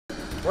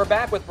We're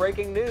back with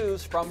breaking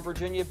news from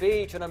Virginia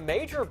Beach and a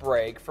major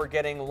break for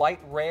getting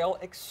light rail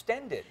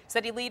extended.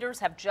 City leaders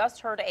have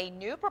just heard a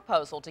new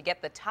proposal to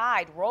get the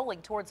tide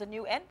rolling towards a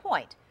new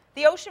endpoint,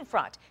 the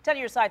oceanfront. 10 on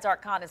your side's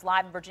Art Kohn is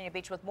live in Virginia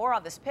Beach with more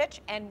on this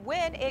pitch and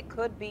when it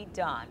could be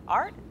done.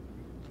 Art?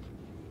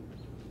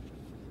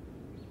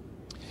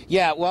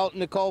 Yeah, well,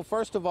 Nicole,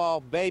 first of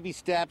all, baby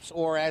steps,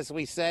 or as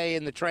we say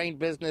in the train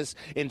business,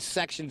 in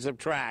sections of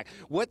track.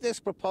 What this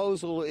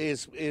proposal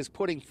is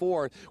putting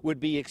forth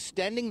would be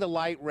extending the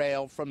light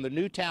rail from the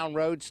Newtown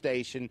Road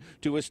station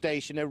to a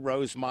station at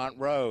Rosemont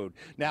Road.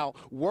 Now,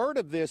 word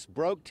of this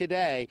broke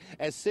today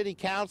as City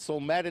Council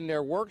met in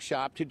their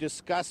workshop to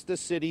discuss the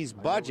city's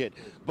budget.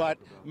 But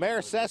Mayor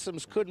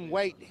Sessoms couldn't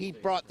wait. He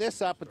brought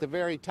this up at the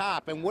very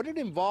top. And what it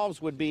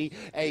involves would be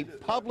a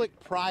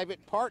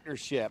public-private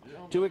partnership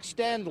to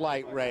extend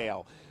light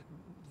rail.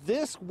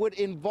 This would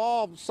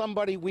involve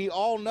somebody we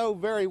all know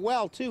very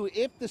well, too,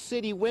 if the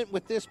city went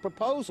with this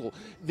proposal.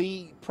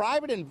 The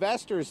private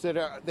investors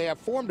they have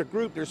formed a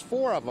group. There's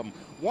 4 of them.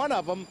 One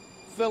of them,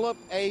 Philip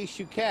A.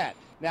 Chouquet.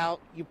 Now,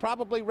 you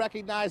probably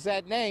recognize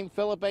that name.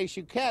 Philip A.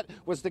 Chouquet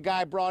was the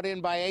guy brought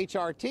in by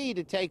HRT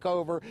to take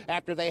over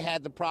after they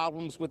had the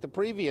problems with the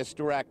previous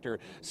director.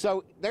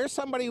 So there's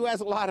somebody who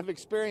has a lot of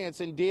experience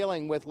in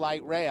dealing with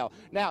light rail.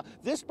 Now,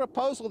 this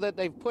proposal that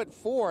they've put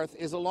forth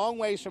is a long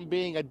ways from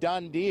being a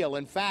done deal.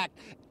 In fact,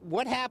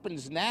 what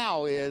happens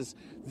now is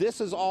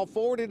this is all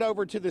forwarded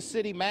over to the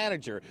city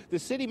manager. The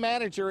city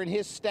manager and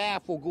his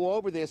staff will go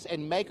over this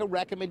and make a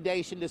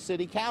recommendation to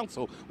city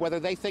council whether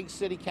they think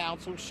city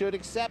council should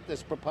accept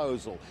this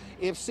proposal.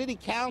 If city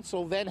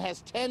council then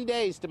has 10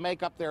 days to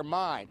make up their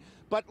mind.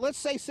 But let's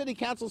say city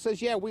council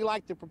says, yeah, we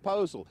like the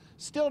proposal.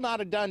 Still not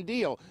a done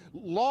deal.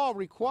 Law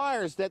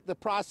requires that the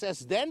process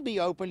then be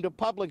open to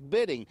public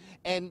bidding,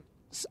 and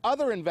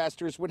other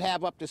investors would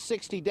have up to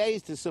 60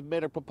 days to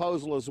submit a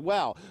proposal as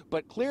well.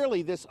 But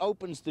clearly this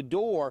opens the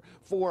door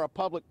for a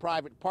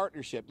public-private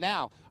partnership.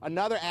 Now,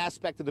 another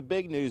aspect of the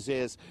big news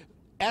is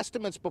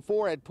estimates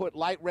before had put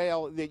light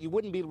rail, that you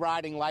wouldn't be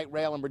riding light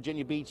rail in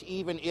Virginia Beach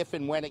even if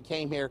and when it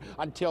came here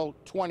until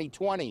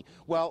 2020.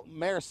 Well,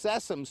 Mayor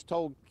Sessoms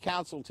told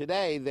council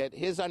today that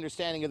his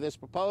understanding of this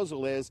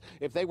proposal is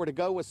if they were to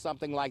go with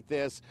something like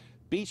this,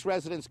 beach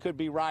residents could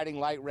be riding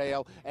light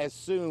rail as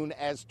soon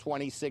as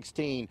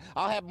 2016.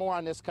 I'll have more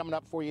on this coming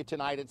up for you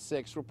tonight at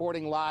 6.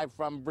 Reporting live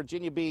from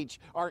Virginia Beach,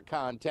 Art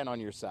Kohn, 10 on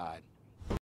your side.